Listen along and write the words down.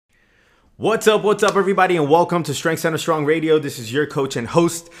What's up, everybody, and welcome to Strength Center Strong Radio. This is your coach and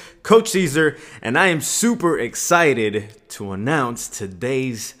host, Coach Caesar, and I am super excited to announce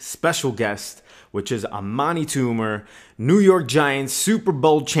today's special guest, which is Amani Toomer, New York Giants Super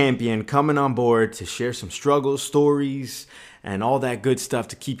Bowl champion, coming on board to share some struggles, stories, and all that good stuff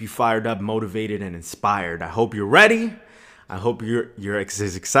to keep you fired up, motivated, and inspired. I hope you're ready. I hope you're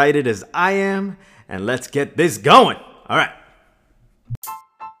as excited as I am, and let's get this going. All right.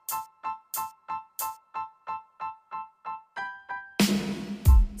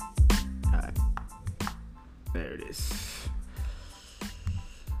 There it is.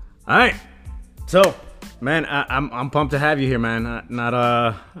 All right. So, man, I'm pumped to have you here, man.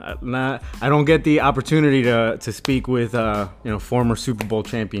 I don't get the opportunity to speak with former Super Bowl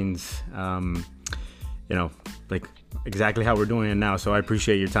champions. Like exactly how we're doing it now. So I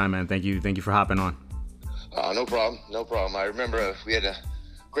appreciate your time, man. Thank you for hopping on. No problem. I remember we had a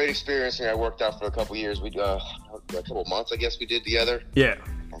great experience here. I worked out for a couple years. We a couple months, I guess, we did together. Yeah.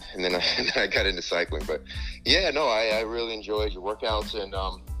 And then I got into cycling, but I really enjoyed your workouts, and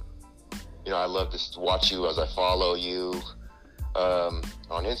I love to watch you as I follow you on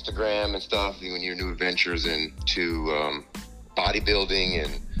Instagram and stuff. When your new adventures into bodybuilding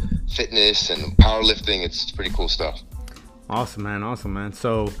and fitness and powerlifting, it's pretty cool stuff. Awesome, man.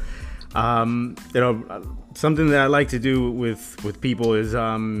 So, something that I like to do with people is,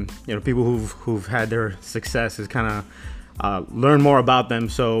 people who've had their success is kind of learn more about them.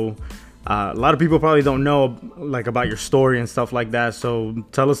 So a lot of people probably don't know about your story and stuff like that. So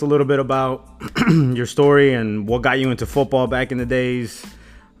tell us a little bit about your story and what got you into football back in the days.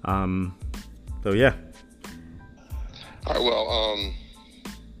 So yeah. All right. Well,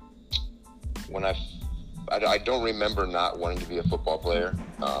 when I don't remember not wanting to be a football player.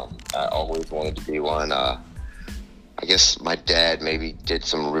 I always wanted to be one. I guess my dad maybe did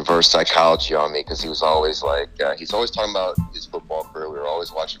some reverse psychology on me, because he was always he's always talking about his football career. We were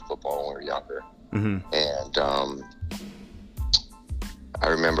always watching football when we were younger. Mm-hmm. And I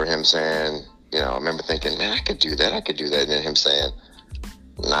remember him saying, I remember thinking, man, I could do that. And then him saying,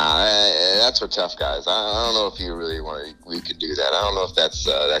 nah, that's for tough guys. I don't know if you really we could do that. I don't know if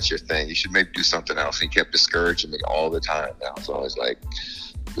that's your thing. You should maybe do something else. And he kept discouraging me all the time. And I was always like,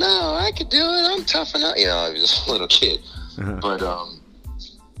 no, I could do it. I'm tough enough. I was just a little kid. Uh-huh.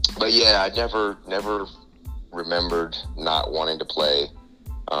 But yeah, I never remembered not wanting to play.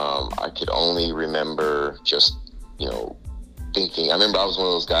 I could only remember just, thinking. I remember I was one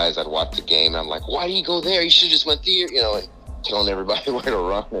of those guys, I'd watch the game and I'm like, why do you go there? You should just went there, and telling everybody where to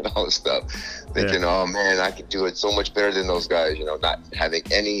run and all this stuff. Thinking, Oh man, I could do it so much better than those guys, not having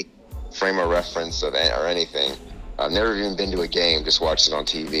any frame of reference or anything. I've never even been to a game, just watched it on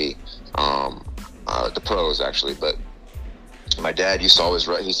TV, the pros actually. But my dad used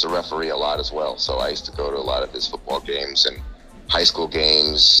to referee a lot as well, so I used to go to a lot of his football games and high school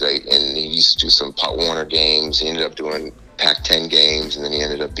games, and he used to do some Pop Warner games. He ended up doing Pac-10 games, and then he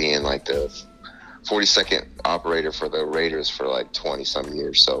ended up being like the 42nd operator for the Raiders for 20-some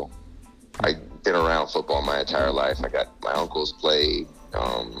years. So I've been around football my entire life. I got my uncles played.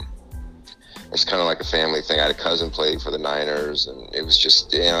 It's kind of like a family thing. I had a cousin played for the Niners, and it was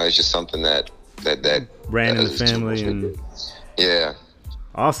just, it's just something that ran in the family. And yeah.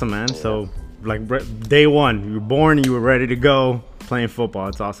 Awesome, man. Yeah. So day one, you were born, you were ready to go playing football.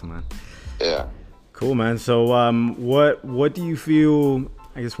 It's awesome, man. Yeah. Cool, man. So what do you feel,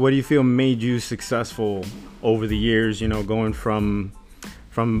 what do you feel made you successful over the years, going from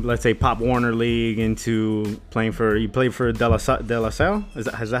let's say Pop Warner League into playing for, you played for De La Salle? Is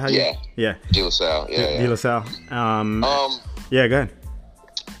that how you? Yeah. De La Salle. Yeah. De La Salle. Yeah, go ahead.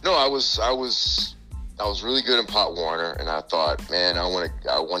 No, I was really good in Pop Warner, and I thought, man, I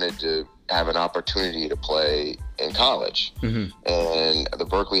wanted to have an opportunity to play in college. Mm-hmm. And the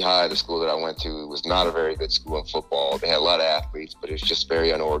Berkeley High, the school that I went to, was not a very good school in football. They had a lot of athletes, but it was just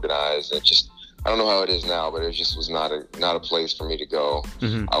very unorganized. I don't know how it is now, but it just was not a place for me to go.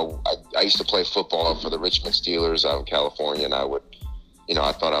 Mm-hmm. I used to play football for the Richmond Steelers out in California, and I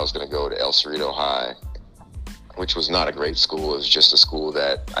thought I was going to go to El Cerrito High, which was not a great school. It was just a school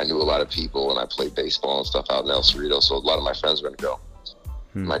that I knew a lot of people, and I played baseball and stuff out in El Cerrito, so a lot of my friends were going to go.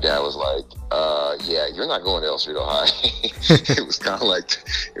 Mm-hmm. My dad was like, yeah, you're not going to El Cerrito High. It was kind of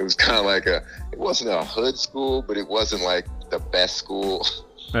like it wasn't a hood school, but it wasn't like the best school.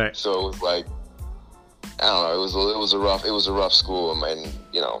 Right. So it was like, I don't know. It was a rough school, and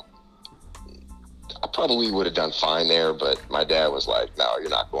I probably would have done fine there, but my dad was like, no, you're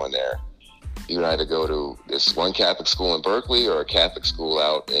not going there. You would either go to this one Catholic school in Berkeley or a Catholic school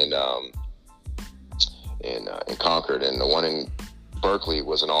out in Concord, and the one in Berkeley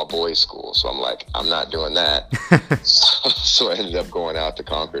was an all-boys school, so I'm like, I'm not doing that. So I ended up going out to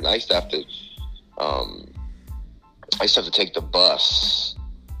Concord. And I used to have to take the bus.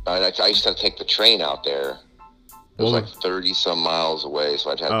 I used to have to take the train out there. It was like 30 some miles away,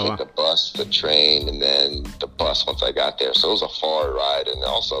 so I'd have to take the bus, the train, and then the bus once I got there. So it was a far ride, and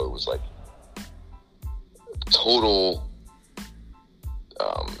also it was like total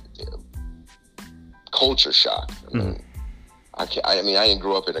culture shock. I didn't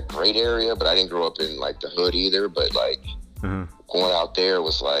grow up in a great area, but I didn't grow up in like the hood either. But like going out there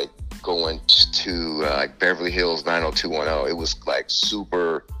was like going to like Beverly Hills 90210. It was like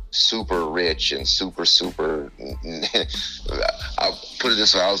super rich and super. I put it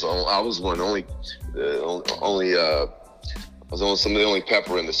this way: I was one of the only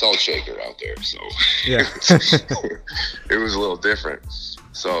pepper in the salt shaker out there. So yeah, it was a little different.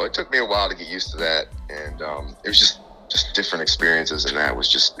 So it took me a while to get used to that, and it was just different experiences, and that was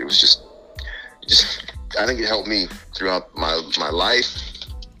just I think it helped me throughout my life.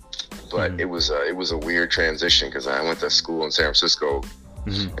 But it was a weird transition because I went to school in San Francisco,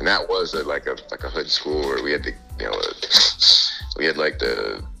 and that was like a hood school where we had like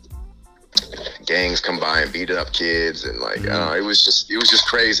the gangs come by and beat up kids, and like it was just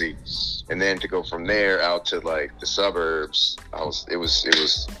crazy. And then to go from there out to like the suburbs, it was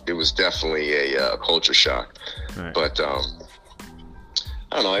definitely a culture shock. Right. But I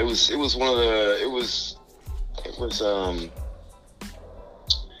don't know. It was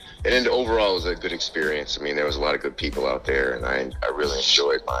and overall it was a good experience. I mean, there was a lot of good people out there, and I really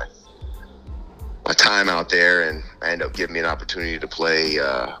enjoyed my time out there, and I ended up giving me an opportunity to play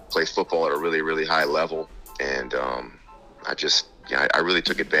football at a really, really high level. And I really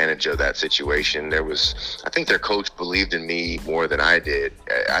took advantage of that situation. I think their coach believed in me more than I did.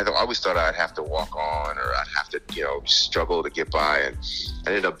 I always thought I'd have to walk on, or I'd have to, struggle to get by. And I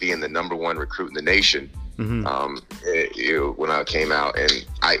ended up being the #1 recruit in the nation when I came out. And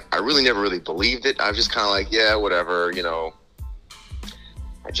I really never really believed it. I was just kind of like, yeah, whatever,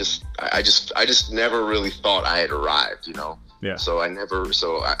 I just never really thought I had arrived, Yeah. So I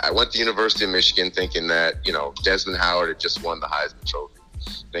went to University of Michigan thinking that, Desmond Howard had just won the Heisman Trophy.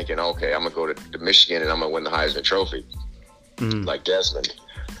 Thinking, okay, I'm going to go to Michigan and I'm going to win the Heisman Trophy like Desmond.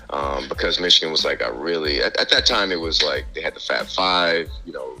 Because Michigan was like at that time it was like they had the Fab Five,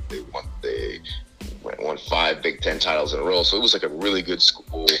 they won 5 Big Ten titles in a row. So it was like a really good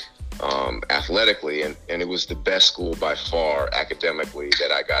school athletically, and it was the best school by far academically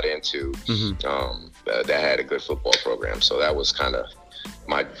that I got into. That had a good football program. So that was kind of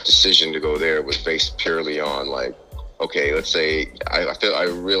my decision to go there, was based purely on like, okay, let's say I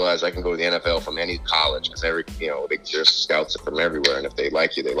realize I can go to the NFL from any college, because there's scouts from everywhere, and if they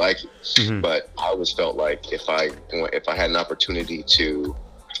like you, they like you. But I always felt like if I had an opportunity to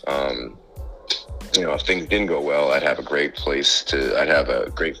if things didn't go well, I'd have a great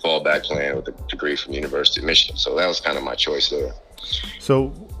fallback plan with a degree from the University of Michigan. So that was kind of my choice there.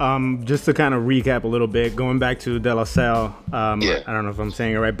 So just to kind of recap a little bit, going back to De La Salle, I don't know if I'm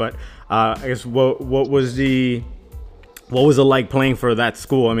saying it right, but I guess what was it like playing for that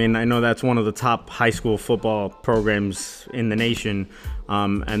school? I mean, I know that's one of the top high school football programs in the nation,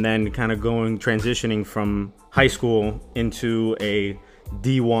 and then kind of transitioning from high school into a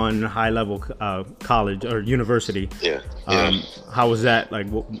D1 high level college or university. How was that, like,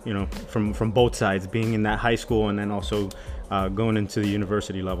 from both sides, being in that high school and then also going into the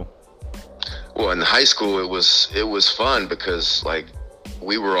university level? Well, in high school it was fun because like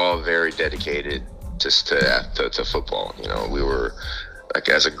we were all very dedicated just to football. We were like,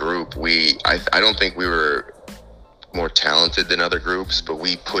 as a group, I don't think we were more talented than other groups, but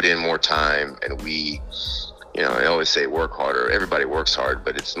we put in more time, and we, I always say work harder. Everybody works hard,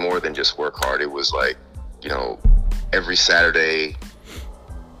 but it's more than just work hard. It was like, every Saturday,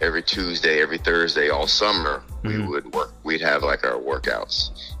 every Tuesday, every Thursday, all summer, we would work. We'd have like our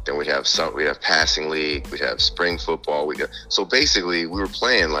workouts. Then we'd have passing league. We'd have spring football. So basically we were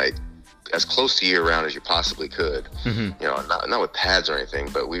playing like as close to year round as you possibly could. Not with pads or anything,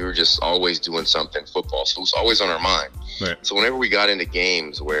 but we were just always doing something football. So it was always on our mind. Right. So whenever we got into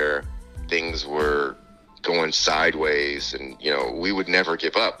games where things were going sideways, and we would never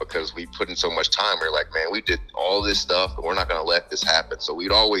give up because we put in so much time. We were like, man, we did all this stuff, but we're not going to let this happen. So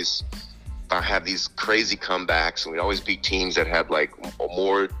we'd always have these crazy comebacks, and we'd always beat teams that had like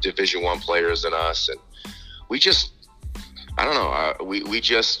more Division I players than us. And we just, I don't know,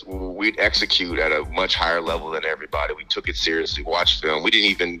 we'd execute at a much higher level than everybody. We took it seriously, watched film. We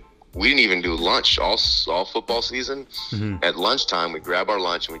didn't even we didn't even do lunch all football season. Mm-hmm. At lunchtime, we'd grab our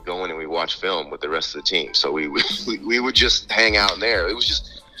lunch and we'd go in and we'd watch film with the rest of the team. So we would just hang out in there. It was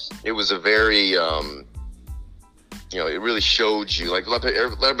a very, it really showed you, like, a lot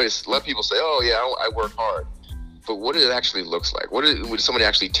of people say, oh yeah, I work hard. But what it actually looks like, when somebody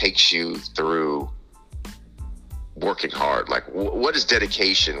actually takes you through working hard, like what is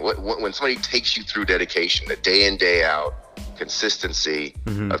dedication? When somebody takes you through dedication, the day in, day out, consistency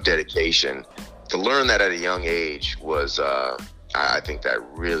of dedication, to learn that at a young age was, I think that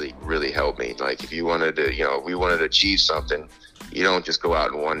really, really helped me. Like, if you wanted to, if we wanted to achieve something, you don't just go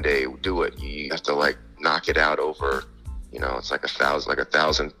out and one day do it. You have to, like, knock it out over, it's like a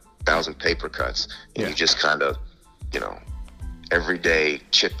thousand paper cuts. And you just kind of, every day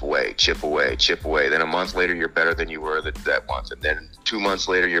chip away. Then a month later, you're better than you were that month. And then 2 months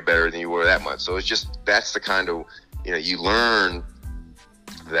later, you're better than you were that month. So that's the kind of, you learn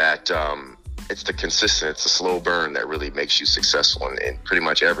that it's the consistent, it's the slow burn that really makes you successful in pretty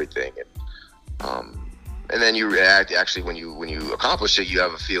much everything. And then you react, actually, when you accomplish it, you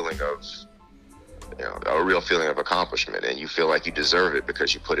have a feeling of, a real feeling of accomplishment, and you feel like you deserve it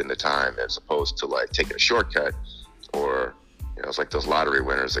because you put in the time, as opposed to, like, taking a shortcut. Or, it's like those lottery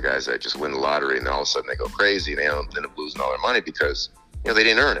winners, the guys that just win the lottery and then all of a sudden they go crazy and they end up losing all their money because, they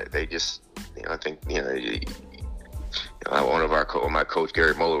didn't earn it. They just, I think, one of my coach,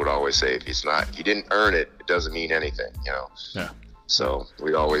 Gary Moeller, would always say, if you didn't earn it, it doesn't mean anything, Yeah. So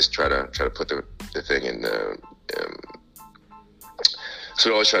we always try to put the thing in so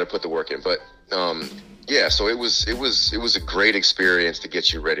we always try to put the work in. But, so it was a great experience to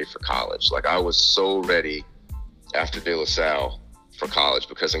get you ready for college. Like, I was so ready after De La Salle for college,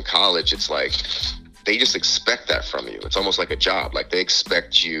 because in college, it's like, they just expect that from you. It's almost like a job. Like, they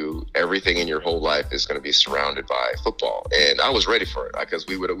expect you, everything in your whole life is going to be surrounded by football. And I was ready for it, because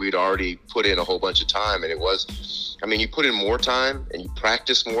we'd already put in a whole bunch of time, and it was, you put in more time and you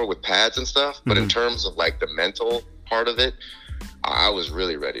practice more with pads and stuff. But in terms of, like, the mental part of it, I was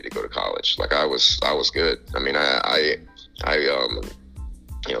really ready to go to college. Like, I was good.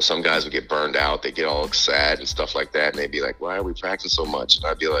 Some guys would get burned out. They get all sad and stuff like that. And they'd be like, why are we practicing so much? And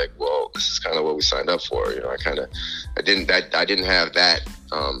I'd be like, well, this is kind of what we signed up for. I didn't have that.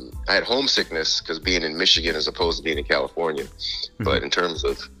 I had homesickness because being in Michigan as opposed to being in California. But in terms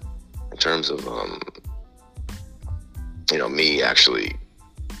of me actually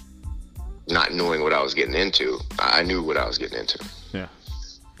not knowing what I was getting into, I knew what I was getting into. Yeah.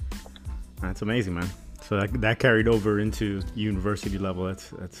 That's amazing, man. So that carried over into university level.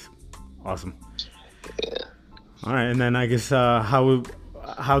 That's awesome. Yeah. All right, and then I guess how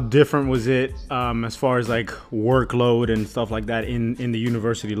different was it as far as, like, workload and stuff like that in the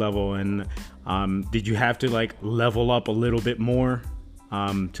university level? And did you have to, like, level up a little bit more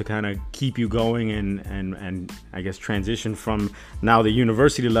to kind of keep you going and I guess transition from now the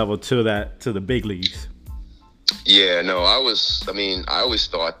university level to the big leagues? Yeah, no, I always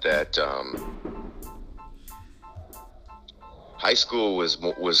thought that high school was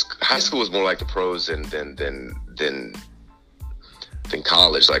more like the pros than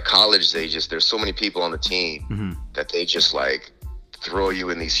college. Like, college, there's so many people on the team that they just, like, throw you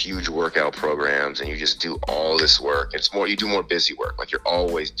in these huge workout programs and you just do all this work. You do more busy work. Like, you're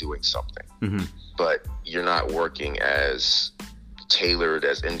always doing something, but you're not working as tailored,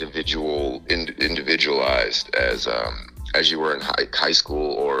 as individualized as you were in high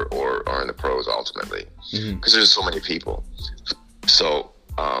school or in the pros ultimately, because there's so many people. So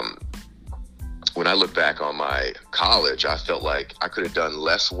when I look back on my college, I felt like I could have done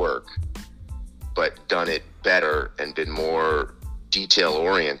less work, but done it better and been more detail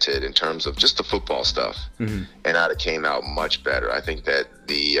oriented in terms of just the football stuff, and I'd have came out much better. I think that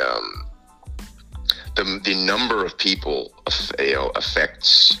the number of people,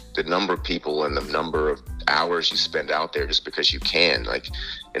 affects the number of people and the number of hours you spend out there just because you can. Like,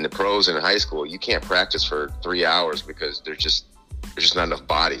 in the pros and in high school, you can't practice for 3 hours because there's just not enough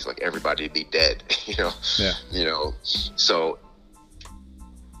bodies. Like, everybody would be dead, Yeah. So,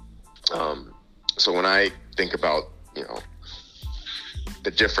 so when I think about, the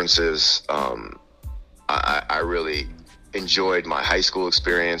differences, I really enjoyed my high school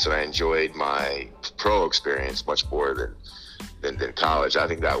experience, and I enjoyed my pro experience much more than college. I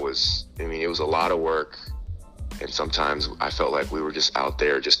think that was, it was a lot of work, and sometimes I felt like we were just out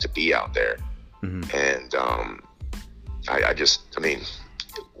there just to be out there. And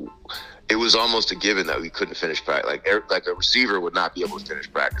it was almost a given that we couldn't finish practice. Like a receiver would not be able to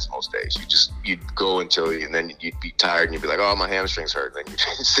finish practice most days. You'd go and then you'd be tired and you'd be like, oh, my hamstrings hurt. And then you'd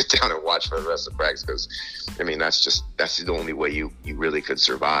sit down and watch for the rest of the practice because, I mean, that's the only way you really could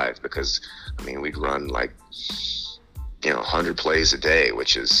survive because, I mean, we'd run like, 100 plays a day,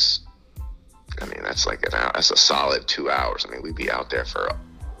 which is, I mean, that's like that's a solid 2 hours. I mean, we'd be out there for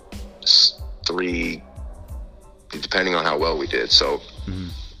 3, depending on how well we did. So,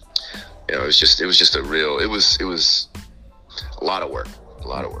 it was just it was a lot of work.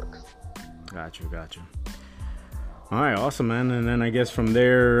 Got you. All right, awesome, man. And then I guess from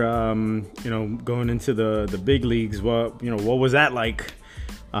there, going into the big leagues, what was that like?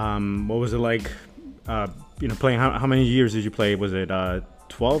 What was it like? Playing, how many years did you play? Was it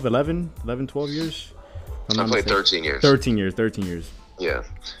 12 years? I played 13 years. 13 years. Yeah,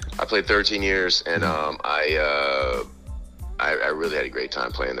 I played 13 years, and I really had a great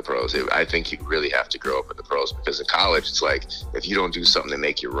time playing the pros. I think you really have to grow up in the pros because in college, it's like if you don't do something, they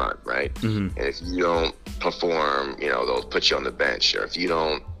make you run, right? And if you don't perform, they'll put you on the bench. Or if you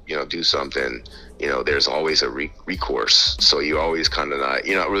don't, do something, there's always a recourse. So you always kind of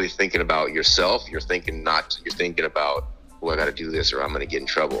you're not really thinking about yourself. You're thinking about, I got to do this or I'm going to get in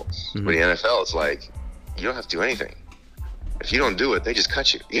trouble. But in the NFL, it's like you don't have to do anything. If you don't do it, they just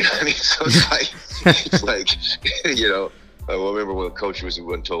cut you. You know what I mean? So it's like, I remember when a coach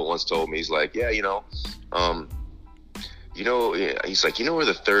once told me, he's like, yeah, he's like, where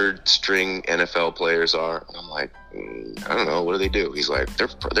the third string NFL players are? And I'm like, I don't know. What do they do? He's like,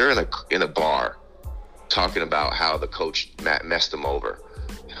 they're in a bar talking about how the coach messed them over.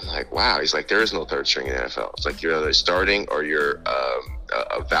 And I'm like, wow. He's like, there is no third string in the NFL. It's like you're either starting or you're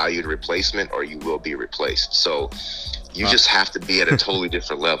a valued replacement or you will be replaced. So you just have to be at a totally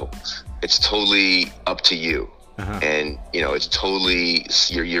different level. It's totally up to you. And it's totally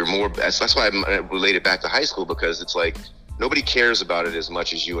you're more. That's why I relate it back to high school because it's like nobody cares about it as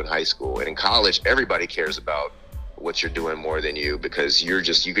much as you in high school, and in college everybody cares about what you're doing more than you because you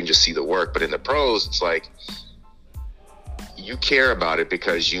can just see the work. But in the pros, it's like you care about it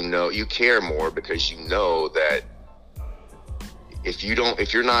because you care more because you know that if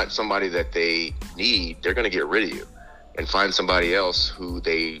you're not somebody that they need, they're going to get rid of you and find somebody else who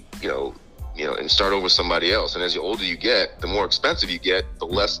they and start over with somebody else. And as the older you get, the more expensive you get, the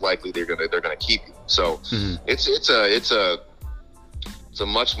less likely they're gonna keep you. So it's a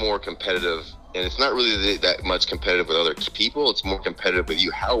much more competitive, and it's not really that much competitive with other people. It's more competitive with you.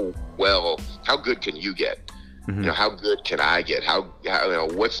 How good can you get? How good can I get? How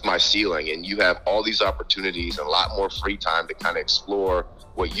what's my ceiling? And you have all these opportunities and a lot more free time to kind of explore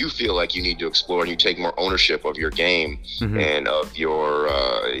what you feel like you need to explore, and you take more ownership of your game and of your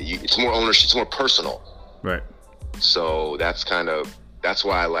it's more ownership, it's more personal, right? So that's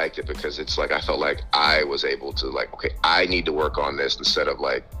why I liked it, because it's like I felt like I was able to okay, I need to work on this, instead of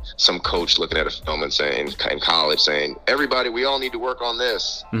like some coach looking at a film and saying in college saying, everybody, we all need to work on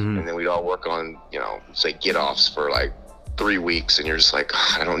this, and then we'd all work on say get-offs for like 3 weeks, and you're just like,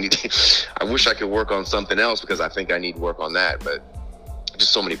 I don't need to, I wish I could work on something else because I think I need to work on that. But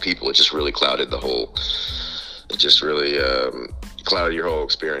just so many people, it just really clouded your whole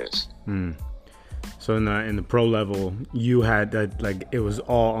experience. So in the pro level, you had that, like, it was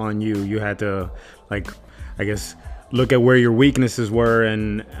all on you. You had to, like, I guess, look at where your weaknesses were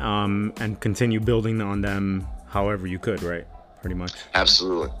and continue building on them however you could, right? Pretty much.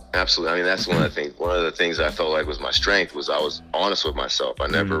 Absolutely. I mean, that's one of the things I felt like was my strength, was I was honest with myself. I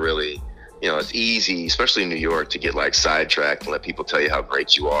never really, it's easy, especially in New York, to get like sidetracked and let people tell you how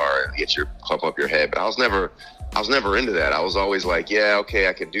great you are and get your pump up your head. But I was never into that. I was always like, yeah, okay,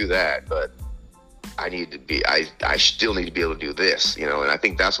 I can do that, but I still need to be able to do this, and I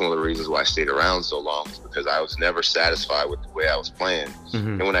think that's one of the reasons why I stayed around so long, is because I was never satisfied with the way I was playing.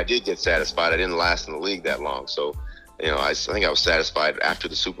 And when I did get satisfied, I didn't last in the league that long. So, I think I was satisfied after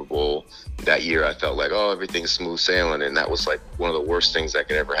the Super Bowl that year. I felt like, oh, everything's smooth sailing. And that was like one of the worst things that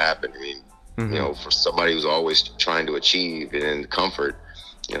could ever happen. I mean, for somebody who's always trying to achieve and in comfort,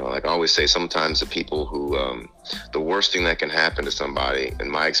 like I always say, sometimes the people who, the worst thing that can happen to somebody,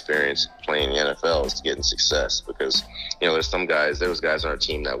 in my experience playing the NFL, is to get in success. Because, there was guys on our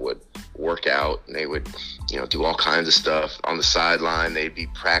team that would work out and they would, do all kinds of stuff on the sideline. They'd be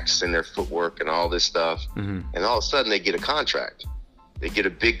practicing their footwork and all this stuff. And all of a sudden they get a contract. They get a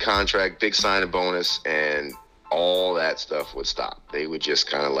big contract, big signing bonus, and all that stuff would stop. They would just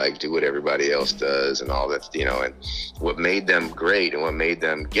kind of like do what everybody else does and all that, and what made them great and what made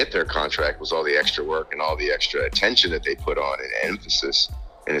them get their contract was all the extra work and all the extra attention that they put on and emphasis.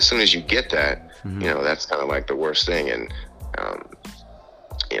 And as soon as you get that, that's kind of like the worst thing. And,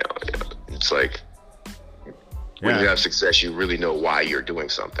 It's like when you have success, you really know why you're doing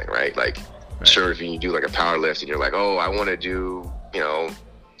something, right? Like, sure, if you do like a power lift and you're like, oh, I want to do,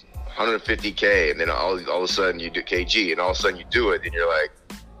 150K, and then all of a sudden you do kg, and all of a sudden you do it, and you're like,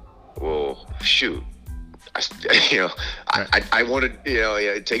 well, shoot. I want to,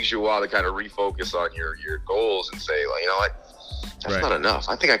 it takes you a while to kind of refocus on your goals and say, well, you know what, that's not enough.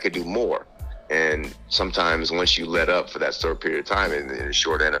 I think I could do more. And sometimes once you let up for that short period of time in a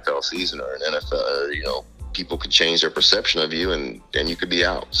short NFL season or an NFL, people could change their perception of you, and you could be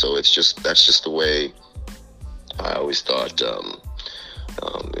out. So that's just the way I always thought.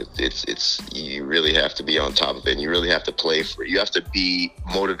 It's you really have to be on top of it, and you really have to play for it. You have to be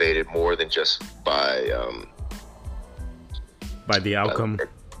motivated more than just by the outcome,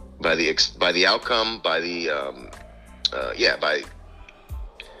 by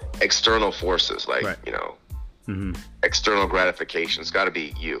external forces, like external gratification. It's got to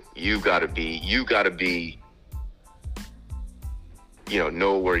be you. You got to be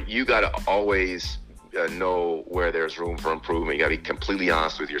know where you got to always know where there's room for improvement. You got to be completely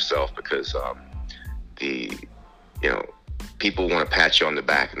honest with yourself, because people want to pat you on the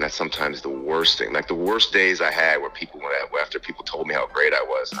back, and that's sometimes the worst thing. Like the worst days I had where after people told me how great I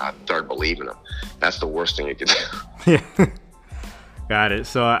was, and I started believing them. That's the worst thing you can do. Yeah. Got it.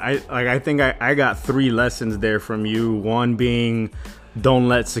 So I think I got 3 lessons there from you. One being, don't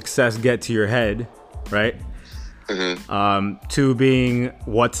let success get to your head, right? 2 being,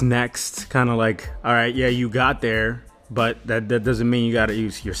 what's next? Kind of like, all right, yeah, you got there, but that doesn't mean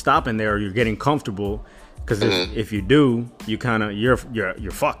you're stopping there or you're getting comfortable. Because if you do, you kind of you're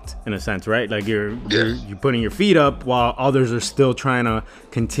fucked in a sense, right? Like you're putting your feet up while others are still trying to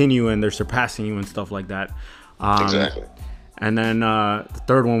continue and they're surpassing you and stuff like that. Exactly. And then the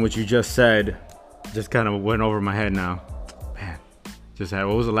 3rd one, which you just said, just kind of went over my head now. Man,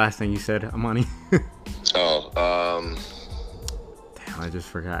 what was the last thing you said, Amani? Damn, I just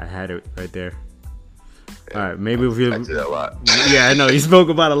forgot. I had it right there. All right, maybe if you. I did a lot. Yeah, I know you spoke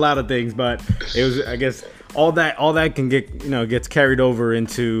about a lot of things, but it was, I guess, all that can get gets carried over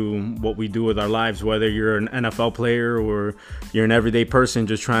into what we do with our lives. Whether you're an NFL player or you're an everyday person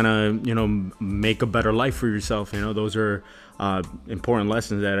just trying to make a better life for yourself. Those are important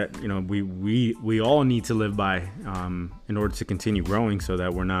lessons that we all need to live by in order to continue growing, so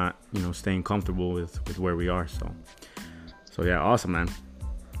that we're not staying comfortable with where we are. So yeah, awesome, man.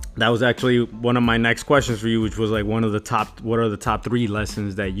 That was actually one of my next questions for you, which was like what are the top 3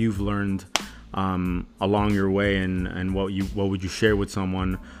 lessons that you've learned along your way, and what would you share with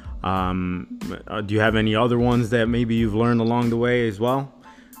someone? Do you have any other ones that maybe you've learned along the way as well?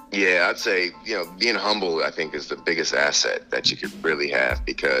 Yeah, I'd say, being humble, I think, is the biggest asset that you could really have,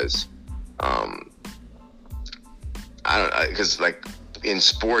 because because like in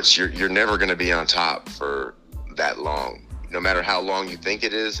sports, you're never going to be on top for that long. No matter how long you think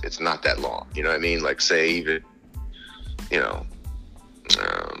it is, it's not that long. You know what I mean? Like, say even, there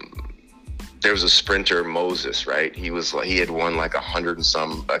was a sprinter, Moses, right? He had won like 100 and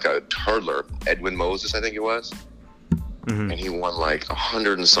some, like a hurdler, Edwin Moses, I think it was. And he won like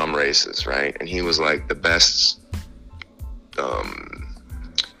 100 and some races, right? And he was like the best,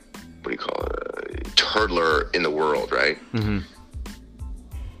 hurdler in the world, right? And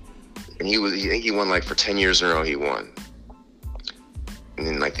he won like for 10 years in a row, he won.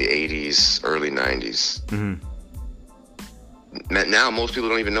 In like the 80s, early 90s. Now most people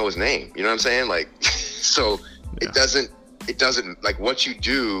don't even know his name. You know what I'm saying? Like, so it doesn't like what you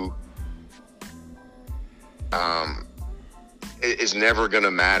do is never going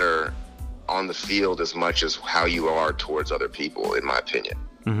to matter on the field as much as how you are towards other people, in my opinion.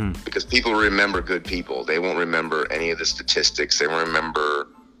 Because people remember good people. They won't remember any of the statistics. They won't remember,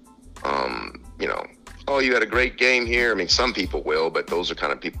 oh, you had a great game here. I mean, some people will, but those are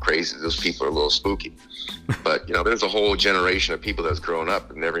kind of people crazy. Those people are a little spooky. But, there's a whole generation of people that's grown up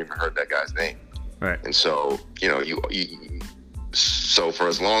and never even heard that guy's name. Right. And so, so for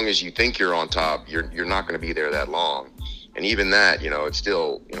as long as you think you're on top, you're not going to be there that long. And even that, it's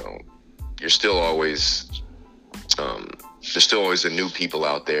still, you're still always, there's still always the new people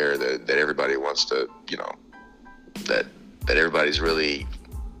out there that everybody wants to, that everybody's really,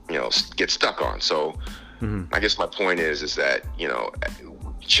 get stuck on. So I guess my point is that,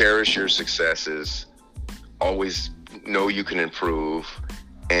 cherish your successes, always know you can improve,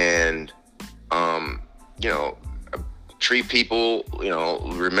 and, treat people,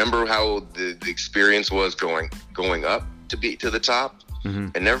 remember how the experience was going up to the top,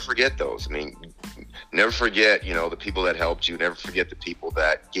 and never forget those. I mean, never forget, the people that helped you, never forget the people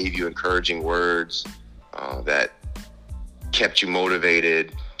that gave you encouraging words, that kept you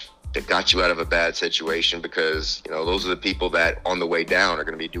motivated. that got you out of a bad situation, because those are the people that on the way down are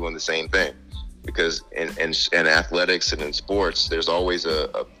going to be doing the same thing. Because in athletics and in sports, there's always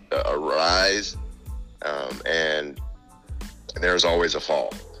a rise, and there's always a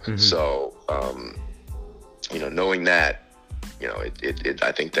fall. Mm-hmm. So knowing that,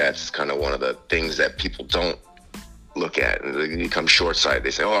 I think that's kind of one of the things that people don't look at, and they become short-sighted.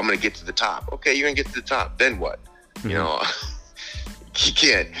 They say, "Oh, I'm going to get to the top." Okay, you're going to get to the top. Then what? Mm-hmm.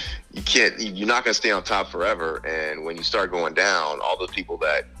 You're not going to stay on top forever. And when you start going down, all the people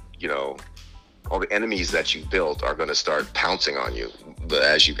that, all the enemies that you built are going to start pouncing on you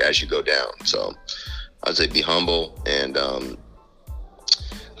as you go down. So I'd say be humble. And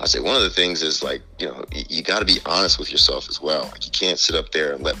I'd say one of the things is, like, you got to be honest with yourself as well. Like, you can't sit up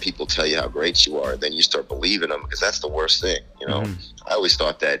there and let people tell you how great you are. Then you start believing them, because that's the worst thing. Mm-hmm. I always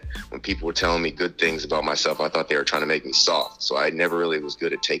thought that when people were telling me good things about myself, I thought they were trying to make me soft. So I never really was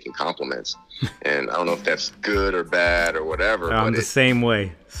good at taking compliments. And I don't know if that's good or bad or whatever. I'm the same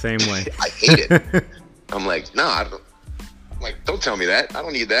way. I hate it. I'm like, no, don't tell me that. I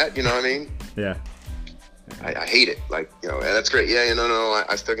don't need that. You know what I mean? Yeah. I hate it. Like, that's great. Yeah, no,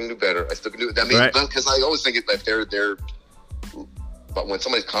 I still can do better. I still can do it. That means, because I always think that they're, but when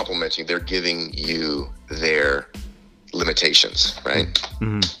somebody's complimenting you, they're giving you their limitations, right?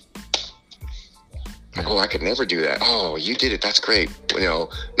 Mm-hmm. Like, oh, I could never do that. Oh, you did it. That's great. No,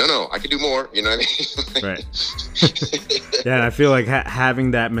 I could do more. You know what I mean? Right. Yeah, and I feel like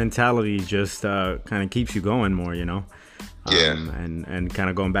having that mentality just kind of keeps you going more, Yeah. And kind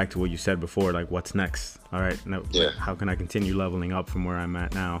of going back to what you said before, like, what's next? All right. Now, how can I continue leveling up from where I'm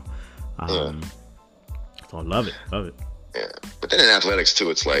at now? So I love it. Yeah. But then in athletics too,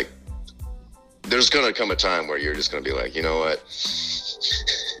 it's like, there's going to come a time where you're just going to be like, you know what?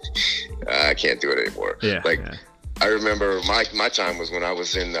 I can't do it anymore. Yeah. I remember my time was when I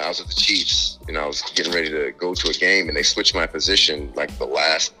was at the Chiefs, and I was getting ready to go to a game, and they switched my position like the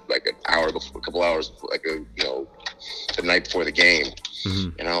last, like an hour before, a couple hours before, like the night before the game.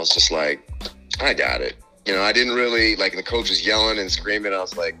 Mm-hmm. And I was just like, I got it. I didn't really, like, the coach was yelling and screaming. I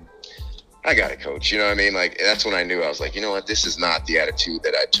was like, I got it, coach. You know what I mean? Like, that's when I knew. I was like, you know what? This is not the attitude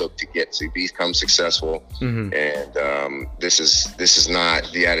that I took to become successful. Mm-hmm. And this is not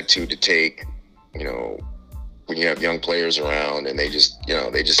the attitude to take, when you have young players around, and they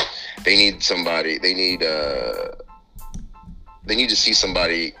need somebody, they need to see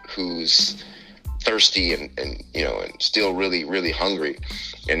somebody who's thirsty and still really, really hungry.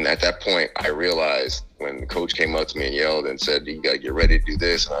 And at that point, I realized, when the coach came up to me and yelled and said, "You got to get ready to do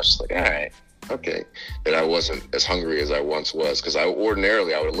this," and I was just like, all right, okay, that I wasn't as hungry as I once was, because I would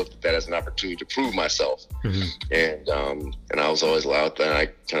have looked at that as an opportunity to prove myself. Mm-hmm. And I was always loud. Then I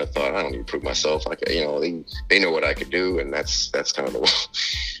kind of thought, I don't need to prove myself. Like, they know what I could do, and that's kind of one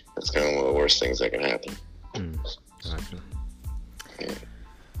of the worst things that can happen. Gotcha. Yeah.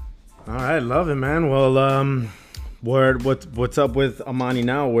 All right, love it, man. Well, what's up with Amani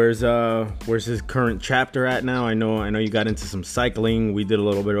now? Where's his current chapter at now? I know you got into some cycling. We did a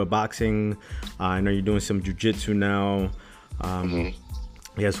little bit of boxing. I know you're doing some jiu-jitsu now. Mm-hmm.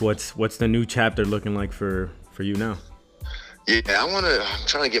 I guess what's the new chapter looking like for you now? Yeah, I want to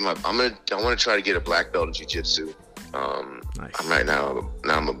try to get a black belt in jiu-jitsu. Nice. I'm right now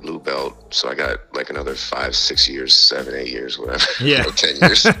I'm a blue belt, so I got like another 5, 6 years, 7, 8 years, whatever. Yeah. 10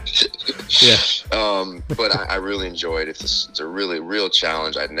 years. Yeah. But I really enjoyed it. It's a really real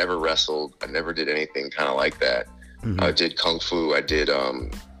challenge. I'd never wrestled. I never did anything kind of like that. Mm-hmm. I did kung fu. I did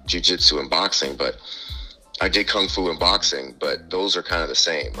jiu-jitsu and boxing, but I did kung fu and boxing. But those are kind of the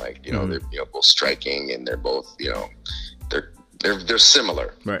same. Like, mm-hmm. They're both striking, and they're both they're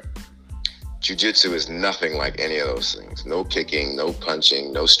similar. Right. Jiu-jitsu is nothing like any of those things. No kicking, no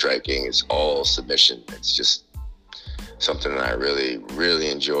punching, no striking. It's all submission. It's just something that I really,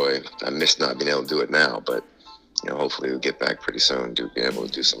 really enjoy. I miss not being able to do it now, but hopefully we'll get back pretty soon, being able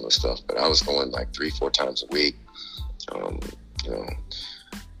to do some of the stuff. But I was going like 3-4 times a week.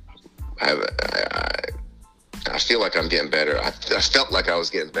 I feel like I'm getting better. I felt like I was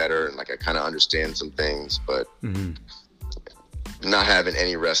getting better, and like I kind of understand some things, but. Mm-hmm. Not having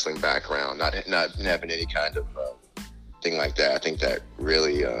any wrestling background, not having any kind of thing like that, I think that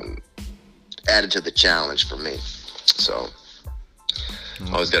really added to the challenge for me. So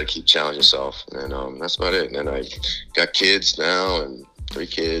I always got to keep challenging yourself, and that's about it. And then I got kids now, and 3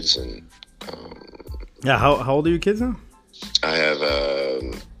 kids, and yeah. How old are your kids now? I have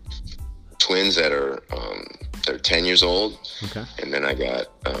twins that are 10 years old, okay, and then I got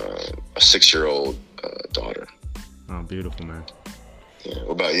a 6-year-old daughter. Oh, beautiful, man. Yeah.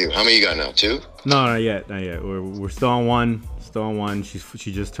 What about you? How many you got now? 2? No, not yet, not yet. We're still on one. Still on one.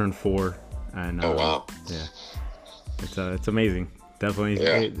 She just turned 4, and Oh wow. yeah, it's amazing. Definitely,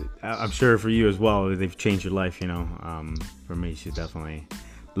 Yeah. I'm sure for you as well. They've changed your life, you know. For me, she definitely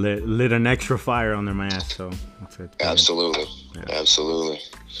lit an extra fire under my ass. So that's good. Absolutely. Yeah. Absolutely.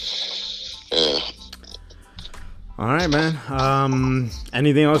 Yeah. All right, man.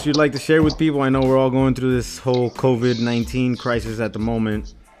 Anything else you'd like to share with people? I know we're all going through this whole COVID-19 crisis at the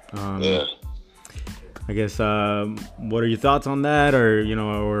moment. Yeah. I guess, what are your thoughts on that, or you know,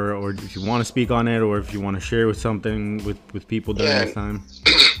 or if you want to speak on it, or if you want to share with something with people during this time?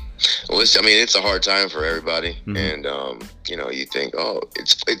 Well, it's a hard time for everybody, and you know, you think, oh,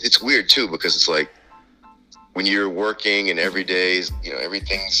 it's weird too, because it's like when you're working and every day, you know,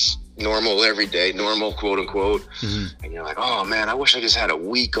 everything's normal every day, normal, quote unquote, and you're like, oh man, I wish I just had a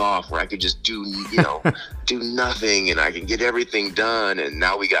week off where I could just do, you know, do nothing and I can get everything done. And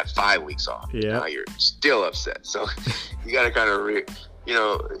now we got 5 weeks off. Yeah, now you're still upset. So you got to kind of, you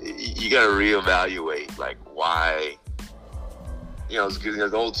got to reevaluate, like, why. You know,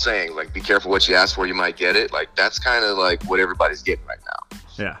 the old saying, like, be careful what you ask for, you might get it. Like, that's kind of like what everybody's getting right now.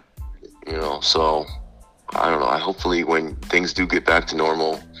 Yeah. You know, so I don't know. Hopefully when things do get back to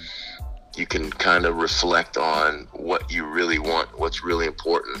normal, you can kind of reflect on what you really want, what's really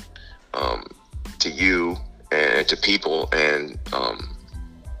important to you and to people. And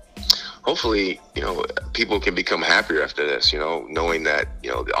hopefully, you know, people can become happier after this, you know, knowing that,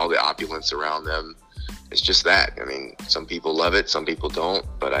 you know, all the opulence around them, it's just that. I mean, some people love it, some people don't.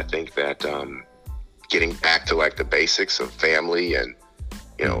 But I think that getting back to like the basics of family and,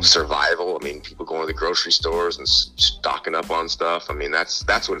 you know, survival. I mean, people going to the grocery stores and stocking up on stuff. I mean, that's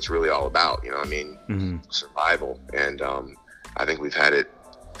what it's really all about. You know what I mean? Survival. And I think we've had it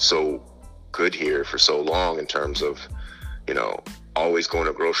so good here for so long in terms of, you know, always going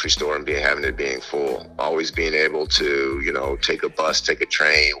to a grocery store and having it being full, always being able to, you know, take a bus, take a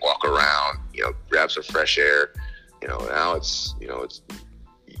train, walk around, you know, grab some fresh air. You know, now it's, you know,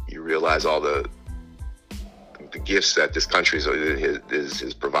 you realize all the gifts that this country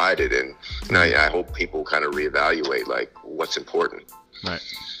is provided, and you know, I hope people kind of reevaluate like what's important. Right.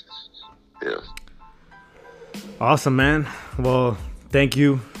 Yeah. Awesome, man. Well, thank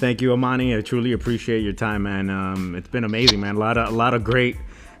you, Amani. I truly appreciate your time, man. It's been amazing, man. A lot of great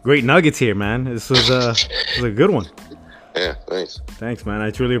nuggets here, man. This was a good one. Yeah, thanks. Thanks, man.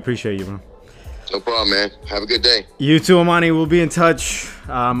 I truly appreciate you, man. No problem, man. Have a good day. You too, Amani. We'll be in touch.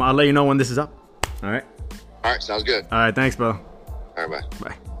 I'll let you know when this is up. All right. All right, sounds good. All right, thanks, bro. All right, bye.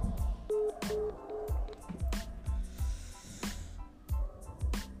 Bye.